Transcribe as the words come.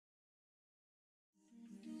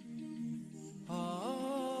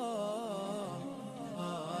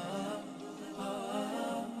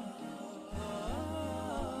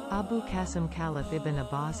Abu Qasim Khalaf ibn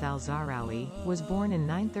Abbas al-Zahrawi, was born in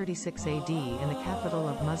 936 AD in the capital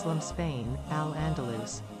of Muslim Spain,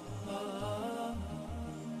 Al-Andalus.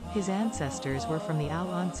 His ancestors were from the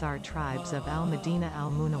Ansar tribes of Madina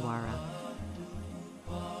Al Munawwarah.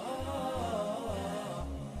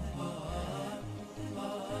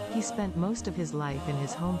 He spent most of his life in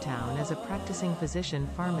his hometown as a practicing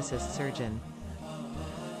physician-pharmacist-surgeon.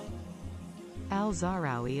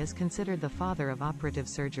 Al-Zahrawi is considered the father of operative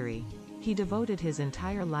surgery. He devoted his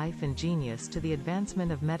entire life and genius to the advancement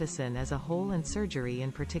of medicine as a whole and surgery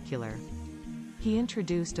in particular. He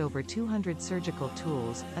introduced over 200 surgical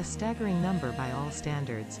tools, a staggering number by all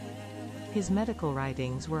standards. His medical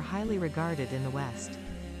writings were highly regarded in the West.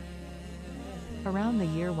 Around the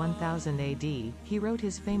year 1000 AD, he wrote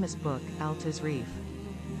his famous book, Al-Tasreef.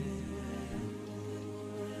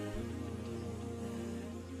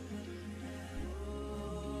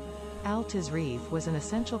 Al-Tasreef was an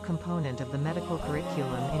essential component of the medical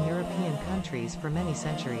curriculum in European countries for many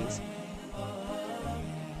centuries.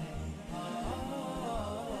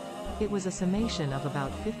 It was a summation of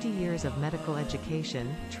about 50 years of medical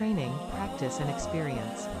education, training, practice and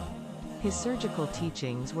experience. His surgical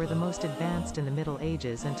teachings were the most advanced in the Middle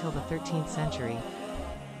Ages until the 13th century.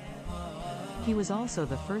 He was also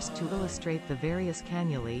the first to illustrate the various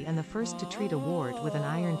cannulae and the first to treat a wart with an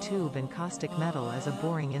iron tube and caustic metal as a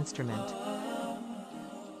boring instrument.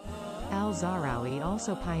 Al-Zahrawi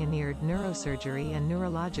also pioneered neurosurgery and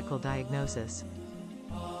neurological diagnosis.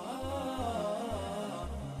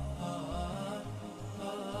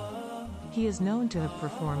 He is known to have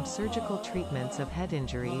performed surgical treatments of head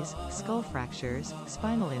injuries, skull fractures,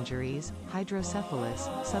 spinal injuries, hydrocephalus,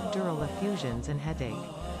 subdural effusions and headache.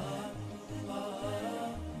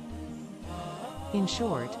 In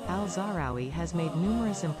short, Al-Zahrawi has made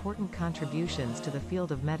numerous important contributions to the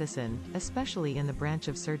field of medicine, especially in the branch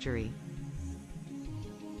of surgery.